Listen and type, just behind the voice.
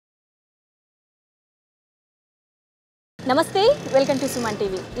నమస్తే welcome to Suman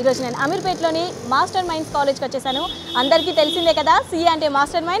TV. ఈరోజు నేను అమీర్పేట్లోని మాస్టర్ మైండ్స్ కాలేజ్కి వచ్చేసాను. అందరికీ తెలిసిందే కదా, సిఏ అంటే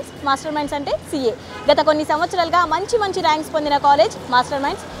మాస్టర్ మైండ్స్ అంటే సిఏ. గత కొన్ని సంవత్సరాలుగా మంచి ర్యాంక్స్ పొందిన కాలేజ్ మాస్టర్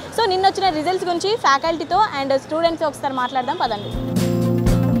మైండ్స్. సో నిన్న వచ్చిన రిజల్ట్స్ గురించి ఫ్యాకల్టీతో అండ్ స్టూడెంట్స్తో ఒకసారి మాట్లాడదాం పదండి.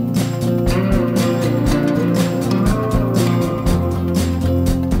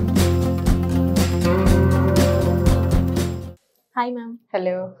 Hi ma'am.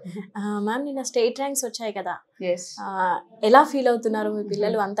 హలో మ్యామ్, నిన్న స్టేట్ ర్యాంక్స్ వచ్చాయి కదా, yes ఎలా ఫీల్ అవుతున్నారు మీ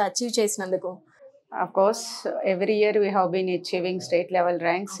పిల్లలు అంతా అచీవ్ చేసినందుకు? of course every year we have been achieving state level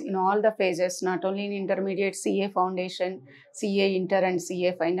ranks in all the phases, not only in intermediate, CA foundation, CA inter and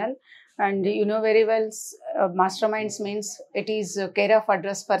CA final. And you know very well, masterminds means it is care of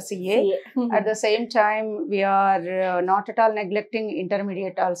address for CA. At the same time we are not at all neglecting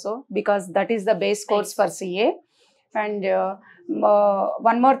intermediate also, because that is the base course for CA. And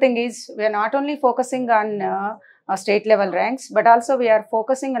one more thing is, we are not only focusing on state level ranks, but also we are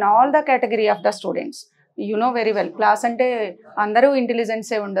focusing on all the category of the students. You know very well, class ante andaru intelligence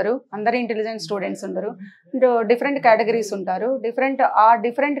e undaru, andaru intelligent students undaru, different categories untaru,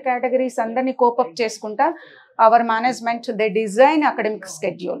 different categories andarni cope up cheskunta our management they design academic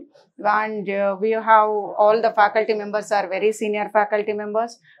schedule. And we have all the faculty members are very senior faculty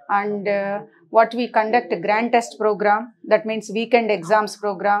members. And what we conduct grand test program, that means weekend exams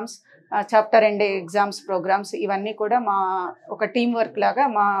programs, chapter end exams programs, ivanni kuda ma oka team work laga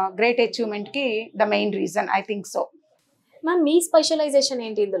ma great achievement ki the main reason, I think so. Ma'am, me specialisation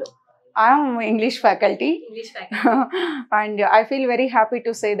ఏంటి ఇందులో? I am English faculty. And I feel very happy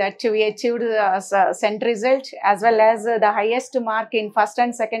to say that we achieved the cent result as well as the highest mark in first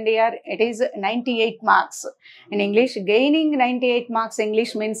and second year. It is 98 marks in English. Gaining 98 marks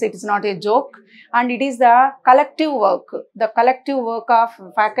English means it is not a joke, and it is the collective work of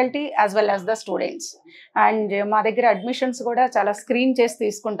faculty as well as the students. And మా దగ్గర admissions కూడా చాలా screen చేసి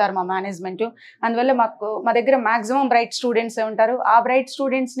తీసుకుంటారు మా management. అందువల్ల మా దగ్గర మాక్సిమం బ్రైట్ స్టూడెంట్స్ ఉంటారు. ఆ బ్రైట్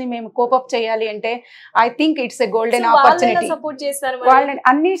స్టూడెంట్స్ ని మేము కోపప్ చేయాలి అంటే I think it's a golden opportunity. వాళ్ళని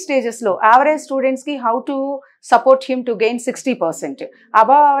అన్ని స్టేజెస్ లో యావరేజ్ స్టూడెంట్స్ కి how to support him to gain 60%.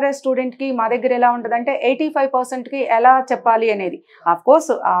 Above average student కి మా దగ్గర ఎలా ఉంటుందంటే 85% కి ఎలా చెప్పాలి అనేది. Of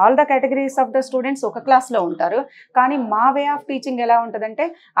course all the categories of the students ఒక క్లాస్ లో ఉంటారు, కానీ మా వే ఆఫ్ టీచింగ్ ఎలా ఉంటుందంటే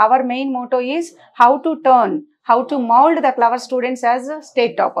our main motto is how to mould the clever students as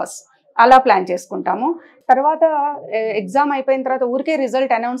state toppers. అలా ప్లాన్ చేసుకుంటాము. తర్వాత ఎగ్జామ్ అయిపోయిన తర్వాత ఊరికే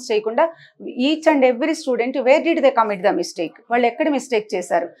రిజల్ట్ అనౌన్స్ చేయకుండా each and every student where did they commit the mistake, వాళ్ళు ఎక్కడ మిస్టేక్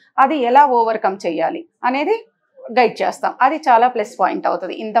చేశారు, అది ఎలా ఓవర్కమ్ చేయాలి అనేది గైడ్ చేస్తాం. అది చాలా ప్లస్ పాయింట్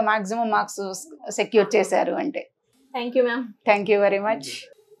అవుతుంది ఇంత మాక్సిమం మార్క్స్ సెక్యూర్ చేశారు అంటే. Thank you ma'am. Thank you very much.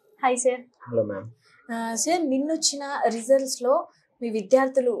 Hi sir. Hello ma'am. Sir, నిన్నొచ్చిన రిజల్ట్స్లో మీ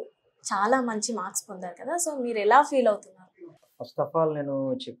విద్యార్థులు చాలా మంచి మార్క్స్ పొందారు కదా, సో మీరు ఎలా ఫీల్ అవుతున్నారు? ఫస్ట్ ఆఫ్ ఆల్ నేను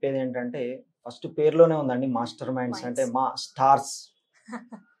చెప్పేది ఏంటంటే, ఫస్ట్ పేరులోనే ఉందండి మాస్టర్ మైండ్స్ అంటే మా స్టార్స్.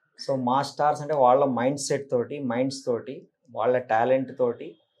 సో మా స్టార్స్ అంటే వాళ్ళ మైండ్ సెట్ తోటి, మైండ్స్ తోటి, వాళ్ళ టాలెంట్ తోటి,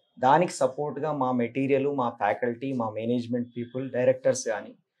 దానికి సపోర్ట్గా మా మెటీరియల్, మా ఫ్యాకల్టీ, మా మేనేజ్మెంట్ పీపుల్, డైరెక్టర్స్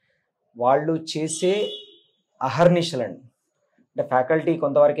కానీ వాళ్ళు చేసే అహర్నిశలండి. అంటే ఫ్యాకల్టీ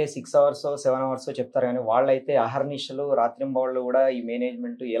కొంతవరకే 6 hours 7 hours చెప్తారు, కానీ వాళ్ళైతే అహర్నిశలు రాత్రింబవళ్ళు కూడా ఈ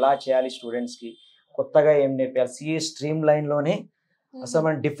మేనేజ్మెంట్ ఎలా చేయాలి, స్టూడెంట్స్కి కొత్తగా ఏం నేర్పాలి, సిఏ స్ట్రీమ్ లైన్లోనే అసలు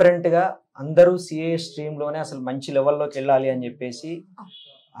మనం డిఫరెంట్గా అందరూ సిఏ స్ట్రీమ్లోనే అసలు మంచి లెవెల్లోకి వెళ్ళాలి అని చెప్పేసి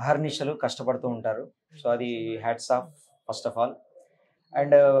అహర్నిశలు కష్టపడుతూ ఉంటారు. సో అది hats off first of all.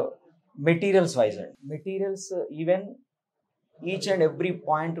 And materials wise అండి, materials even each and every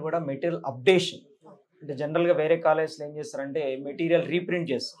point కూడా మెటీరియల్ అప్డేషన్. అంటే జనరల్గా వేరే కాలేజ్లో ఏం చేస్తారంటే మెటీరియల్ రీప్రింట్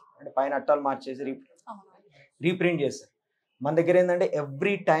చేస్తారు, అంటే పైన అట్టాలు మార్చేసి రీప్రింట్ చేస్తారు. మన దగ్గర ఏంటంటే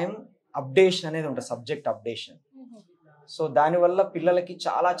ఎవ్రీ టైం అప్డేషన్ అనేది ఉంటుంది, సబ్జెక్ట్ అప్డేషన్. సో దానివల్ల పిల్లలకి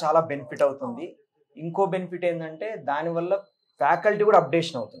చాలా బెనిఫిట్ అవుతుంది. ఇంకో బెనిఫిట్ ఏంటంటే దానివల్ల ఫ్యాకల్టీ కూడా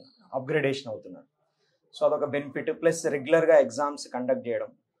అప్గ్రేడేషన్ అవుతున్నారు. సో అదొక బెనిఫిట్. ప్లస్ రెగ్యులర్గా ఎగ్జామ్స్ కండక్ట్ చేయడం.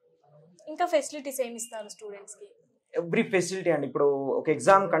 ఇంకా ఫెసిలిటీస్ ఏమి ఇస్తారు స్టూడెంట్స్కి? ఎవ్రీ ఫెసిలిటీ అండి. ఇప్పుడు ఒక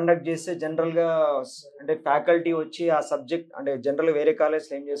ఎగ్జామ్ కండక్ట్ చేస్తే జనరల్గా అంటే ఫ్యాకల్టీ వచ్చి ఆ సబ్జెక్ట్, అంటే జనరల్గా వేరే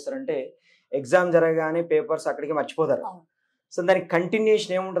కాలేజ్లో ఏం చేస్తారంటే ఎగ్జామ్ జరగగానే పేపర్స్ అక్కడికి మర్చిపోతారు. సో దానికి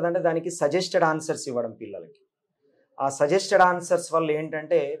కంటిన్యూషన్ ఏముంటుందంటే దానికి సజెస్టెడ్ ఆన్సర్స్ ఇవ్వడం పిల్లలకి. ఆ సజెస్టెడ్ ఆన్సర్స్ వల్ల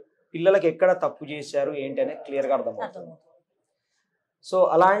ఏంటంటే పిల్లలకి ఎక్కడ తప్పు చేశారు ఏంటి అనేది క్లియర్గా అర్థమవుతుంది. సో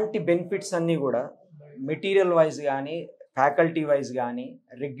అలాంటి బెనిఫిట్స్ అన్నీ కూడా మెటీరియల్ వైజ్ కానీ, ఫ్యాకల్టీ వైజ్ కానీ,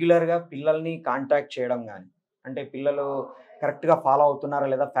 రెగ్యులర్గా పిల్లల్ని కాంటాక్ట్ చేయడం కానీ, అంటే పిల్లలు కరెక్ట్గా ఫాలో అవుతున్నారా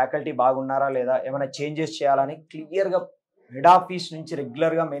లేదా, ఫ్యాకల్టీ బాగున్నారా లేదా, ఏమైనా చేంజెస్ చేయాలని క్లియర్గా హెడ్ ఆఫీస్ నుంచి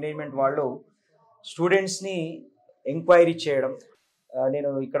రెగ్యులర్గా మేనేజ్మెంట్ వాళ్ళు స్టూడెంట్స్ని ఎంక్వైరీ చేయడం. నేను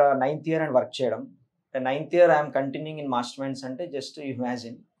ఇక్కడ 9th year అండ్ వర్క్ చేయడం. The 9th year I am continuing in Masterminds అంటే just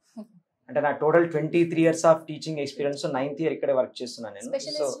imagine. అంటే నా total 23 years of teaching experience 9th year ఇక్కడే వర్క్ చేస్తున్నాను నేను.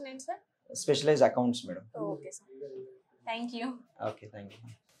 Specialise accounts madam. Okay sir, thank you. Okay, thank you.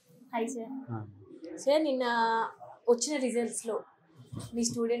 Hi sir. Sir, నిన్న వచ్చిన రిజల్ట్స్లో మీ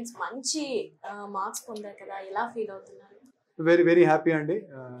students మంచి marks పొందారు కదా, ఎలా ఫీల్ అవుతున్నారు? Very, very happy, Andy.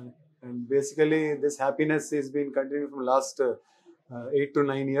 And basically, this happiness has been continuing from last 8 to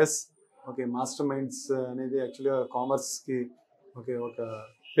 9 years. Okay, Masterminds అనేది యాక్చువల్గా కామర్స్కి okay ఒక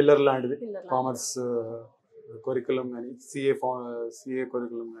పిల్లర్ లాంటిది. కామర్స్ కరికులం కానీ సిఏ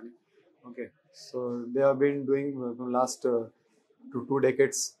కరికులం కానీ okay. So they have been doing from last two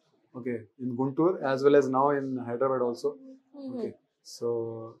decades okay in Guntur as well as now in Hyderabad also. Okay, so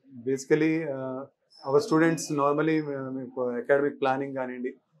basically our students normally academic planning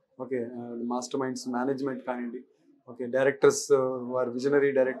kanindi okay, Masterminds management kanindi okay, directors who are visionary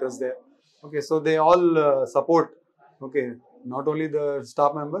directors there okay, so they all support okay, not only the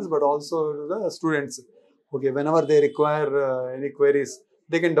staff members but also the students okay. Whenever they require any queries,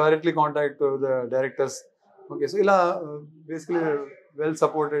 they can directly contact the directors okay. So ila basically well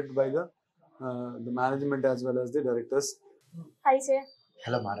supported by the management as well as the directors. Hi sir.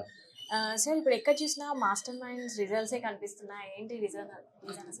 Hello madam. Sir, ఇప్పుడు ఎక్కడ చూసినా master minds రిజల్ట్సే కనిపిస్తున్నాయి, ఏంటి reason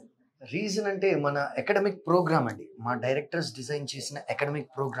అసలు? Reason అంటే మన academic programme అండి. మా డైరెక్టర్స్ డిజైన్ చేసిన అకాడమిక్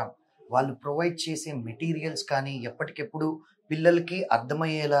ప్రోగ్రామ్, వాళ్ళు ప్రొవైడ్ చేసే మెటీరియల్స్ కానీ ఎప్పటికెప్పుడు పిల్లలకి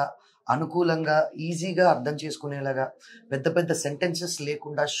అర్థమయ్యేలా, అనుకూలంగా, ఈజీగా అర్థం చేసుకునేలాగా, పెద్ద పెద్ద సెంటెన్సెస్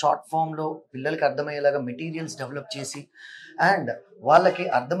లేకుండా షార్ట్ ఫామ్లో పిల్లలకి అర్థమయ్యేలాగా మెటీరియల్స్ డెవలప్ చేసి అండ్ వాళ్ళకి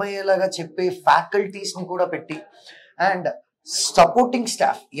అర్థమయ్యేలాగా చెప్పే ఫ్యాకల్టీస్ని కూడా పెట్టి అండ్ సపోర్టింగ్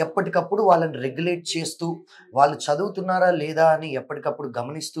స్టాఫ్ ఎప్పటికప్పుడు వాళ్ళని రెగ్యులేట్ చేస్తూ, వాళ్ళు చదువుతున్నారా లేదా అని ఎప్పటికప్పుడు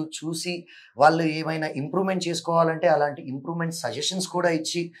గమనిస్తూ చూసి, వాళ్ళు ఏమైనా ఇంప్రూవ్మెంట్ చేసుకోవాలంటే అలాంటి ఇంప్రూవ్మెంట్ సజెషన్స్ కూడా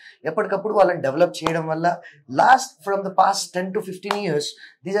ఇచ్చి ఎప్పటికప్పుడు వాళ్ళని డెవలప్ చేయడం వల్ల last from the past 10 to 15 years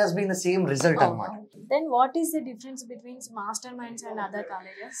this has been the same result అన్నమాట. Then what is the difference between Masterminds and other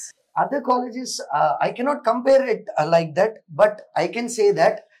colleges? Other colleges, I cannot compare it like that, but I can say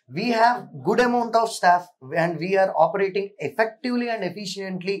that we have good amount of staff and we are operating effectively and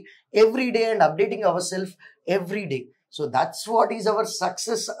efficiently every day and updating ourselves every day. So that's what is our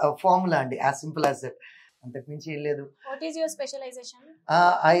success formula, and as simple as that. అంతకుమించి ఏం లేదు. What is your specialization?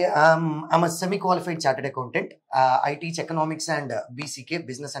 I'm a semi-qualified chartered accountant. I teach economics and BCK,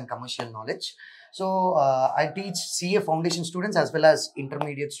 business and commercial knowledge. So I teach CA foundation students as well as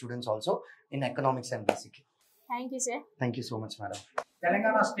intermediate students also in economics and BCK. Thank you, sir. Thank you so much, madam.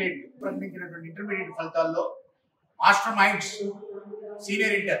 Telangana state ప్రకటించినటువంటి intermediate ఫలితాల్లో master minds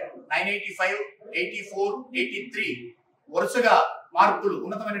senior inter 985, 84, 83 వరుసగా మార్కులు,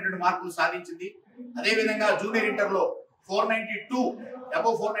 ఉన్నతమైనటువంటి మార్కులు సాధించింది. అదేవిధంగా junior ఇంటర్లో 492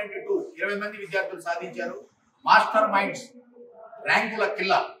 above 492 20 మంది విద్యార్థులు సాధించారు. మాస్టర్ మైండ్స్ ర్యాంకుల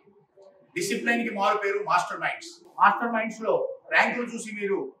కిల్ల, డిసిప్లిన్ కి మారు పేరు మాస్టర్ మైండ్స్. మాస్టర్ మైండ్స్ లో ర్యాంకులు చూసి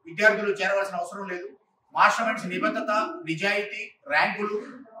మీరు విద్యార్థులు చేరవలసిన అవసరం లేదు. మాస్టర్ మైండ్స్ నిబద్ధత, నిజాయితీ, ర్యాంకులు,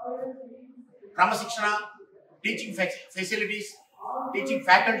 క్రమశిక్షణ, టీచింగ్ ఫెసిలిటీస్, టీచింగ్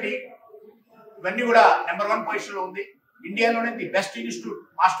ఫ్యాకల్టీ ఇవన్నీ కూడా నెంబర్ 1 పొజిషన్లో ఉంది. ఇండియాలోనే the best institute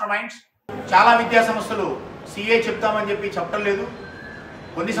master minds. చాలా విద్యా సంస్థలు సిఏ చెప్తామని చెప్పి చెప్పడం లేదు,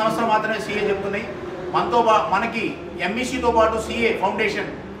 కొన్ని సంస్థలు మాత్రమే సిఏ చెప్తున్నాయి. మనకి ఎంఈసీతో పాటు సిఏ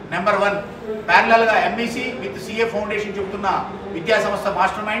ఫౌండేషన్ నెంబర్ 1, ప్యారలల్గా ఎంఈసీ విత్ సిఏ ఫౌండేషన్ చెప్తున్న విద్యా సంస్థ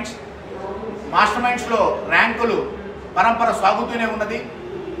మాస్టర్ మైండ్స్. మాస్టర్ మైండ్స్లో ర్యాంకులు పరంపర సాగుతూనే ఉన్నది.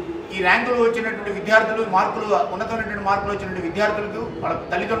 ఈ ర్యాంకులు వచ్చినటువంటి విద్యార్థులు, మార్కులు, ఉన్నతమైనటువంటి మార్కులు వచ్చినటువంటి విద్యార్థులకు, వాళ్ళ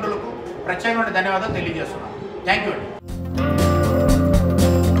తల్లిదండ్రులకు ప్రత్యేకమైన ధన్యవాదాలు తెలియజేస్తున్నాను. థ్యాంక్ యూ అండి.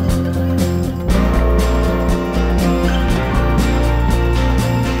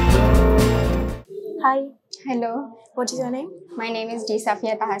 Hi. Hello, What is your name? my name is D.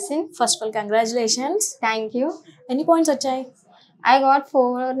 Safia Tahasin. First of all, congratulations. Thank you. Any points వచ్చాయి? I got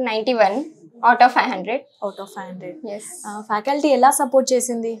 491 out of 500. Out of 500. Yes. Faculty ఎలా సపోర్ట్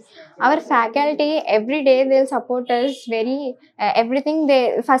చేసింది? Our faculty every day they'll support us very everything. They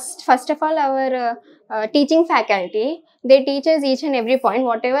first of all our teaching faculty, they teach us each and every point,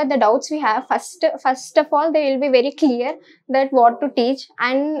 whatever the doubts we have. First of all, they will be very clear that what to teach,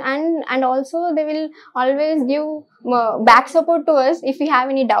 and also they will always give back support to us if we have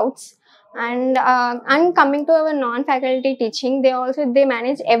any doubts. And coming to our non-faculty teaching, they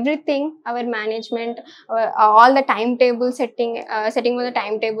manage everything, our management, all the timetable setting of the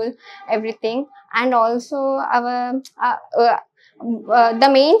timetable, everything. And also our the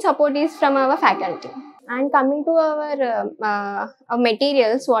main support is from our faculty. And coming to our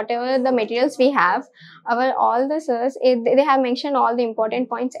materials, whatever the materials we have, our all the sirs, they have mentioned all the important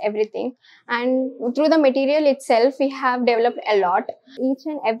points, everything. And through the material itself, we have developed a lot. Each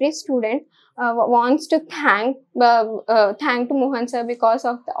and every student wants to thank to Mohan sir because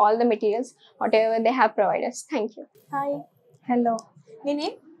of all the materials, whatever they have provided us. Thank you. Hi, Hello, నీ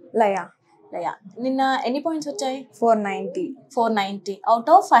name? Laya, Laya. నిన్న ఎన్ని points వచ్చాయి? 490, 490 out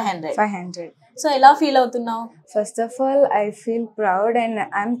of 500. 500. So ఎలా feel అవుతున్నావు? First of all, I feel proud and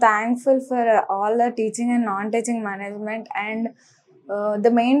I'm thankful for all the teaching and non-teaching management. And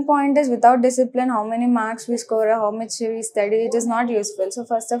the main point is without discipline, how many marks we score, how much we study, it is not useful. So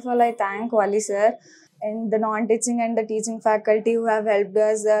first of all, I thank Wali sir and the non-teaching and the teaching faculty who have helped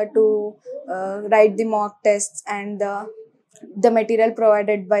us to write the mock tests, and the material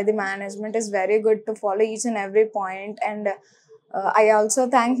provided by the management is very good to follow each and every point. And I also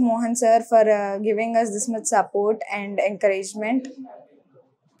thank Mohan sir for giving us this much support and encouragement.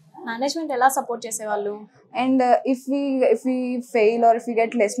 Management ఎలా support చేసేవాళ్ళు? And if we fail or if we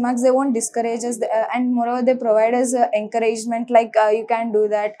get less marks, they won't discourage us, and moreover they provide us encouragement like you can do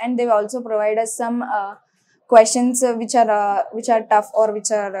that. And they also provide us some questions which are tough or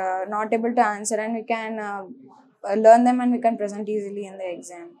which are not able to answer, and we can learn them and we can present easily in the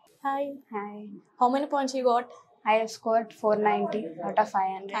exam. Hi, Hi, how many points you got? I have scored 490 out of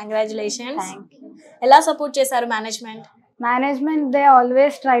 500. Congratulations. Thank you. ఎలా support చేశారు management? Management, they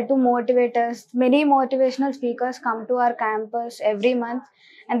always try to motivate us. Many motivational speakers come to our campus every month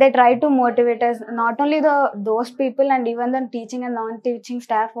and they try to motivate us. Not only those people, and even the teaching and non-teaching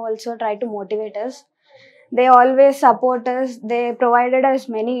staff also try to motivate us. They always support us. They provided us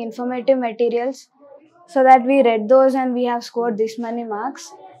many informative materials so that we read those and we have scored this many marks.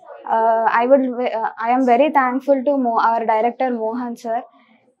 I am very thankful to our director Mohan sir.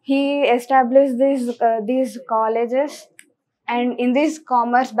 He established these colleges and in this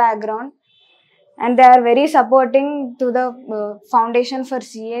commerce background, and they are very supporting to the foundation for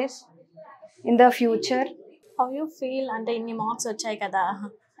CAs in the future. How you feel? అంటే ఇన్ని marks వచ్చాయి కదా.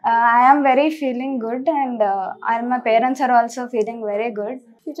 I am very feeling good, and my parents are also feeling very good.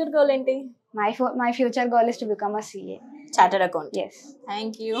 Future goal ఏంటి? My future goal is to become a CA. Chartered account. Yes.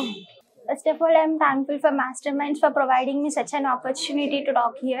 Thank you. First of all, I'm thankful for Masterminds for providing me such an opportunity to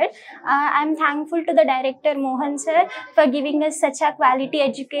talk here. I'm thankful to the director Mohan sir for giving us such a quality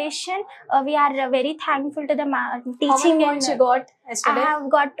education. We are very thankful to the teaching. How many points you got I yesterday? have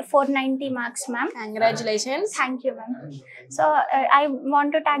got 490 marks, ma'am. Congratulations. Thank you, ma'am. So I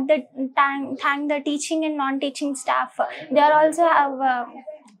want to thank the teaching and non-teaching staff. They are also have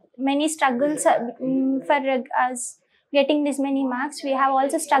many struggles for us getting this many marks. We have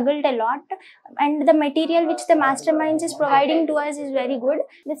also struggled a lot, and the material which the Masterminds is providing to us is very good.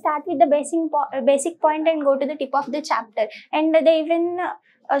 They start with the basic point and go to the tip of the chapter, and they even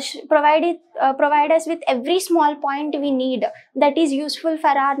provide us with every small point we need that is useful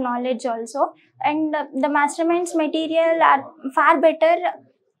for our knowledge also. And the Masterminds material are far better.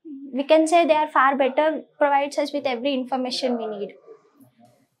 We can say they are far better, provides us with every information we need.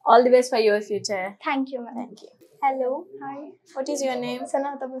 All the best for your future. Thank you, ma'am. Thank you. Hello. Hi, What is your name?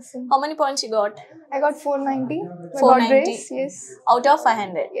 Sanata Basim. How many points you got? I got 490. My 490. God grace, yes. Out of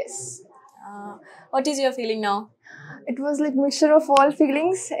 500. Yes. What is your feeling now? It was like mixture of all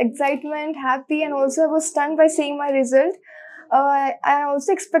feelings, excitement, happy, and also I was stunned by seeing my result. I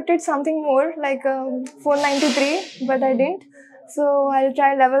also expected something more, like 493, but I didn't. So I'll try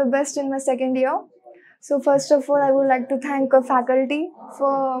level best in my second year. So first of all, I would like to thank faculty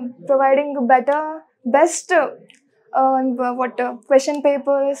for providing best question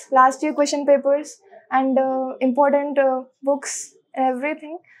papers, last year question papers, and important books and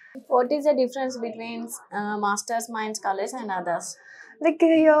everything. What is the difference between Masterminds College and others? Like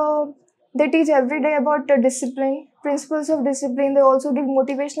here, they teach every day about discipline, principles of discipline. They also give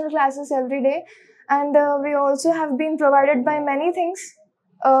motivational classes every day, and we also have been provided by many things,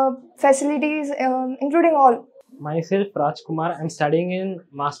 facilities, including all. Myself, Rajkumar. I'm studying in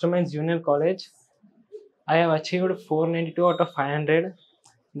Masterminds Junior College. I have achieved 492 out of 500.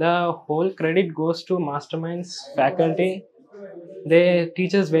 The whole credit goes to Masterminds faculty. They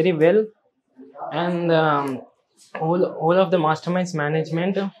teach us very well, and whole of the Masterminds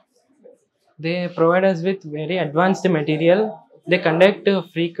management, they provide us with very advanced material. They conduct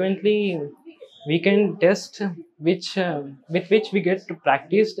frequently weekend tests, with which we get to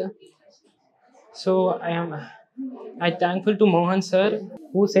practice. So I thankful to Mohan sir,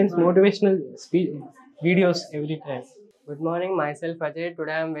 who sends motivational videos every time. Good morning, myself Ajay.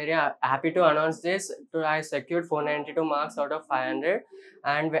 Today I am very happy to announce this. Today I secured 492 marks out of 500,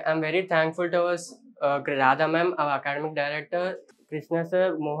 and I am very thankful to Radha ma'am, our academic director, Krishna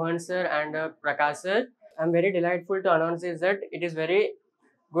sir, Mohan sir, and Prakash sir. I am very delightful to announce this that it is very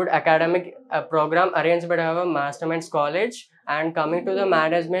good academic program arranged by our Masterminds College. And coming to the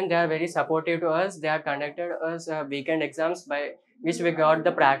management, they are very supportive to us. They have conducted us weekend exams by which we got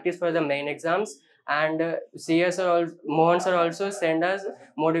the practice for the main exams. And CS Mohan sir also send us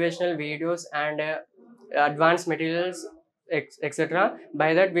motivational videos and advanced materials, etc.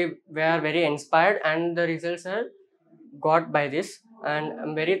 By that we are very inspired, and the results are got by this. And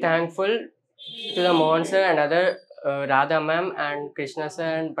I'm very thankful to the Mohan sir and other Radha ma'am and Krishna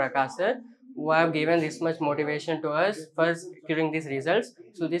sir and Prakash sir who have given this much motivation to us for securing these results.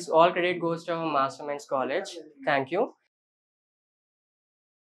 So this all credit goes to our Masterminds College. Thank you.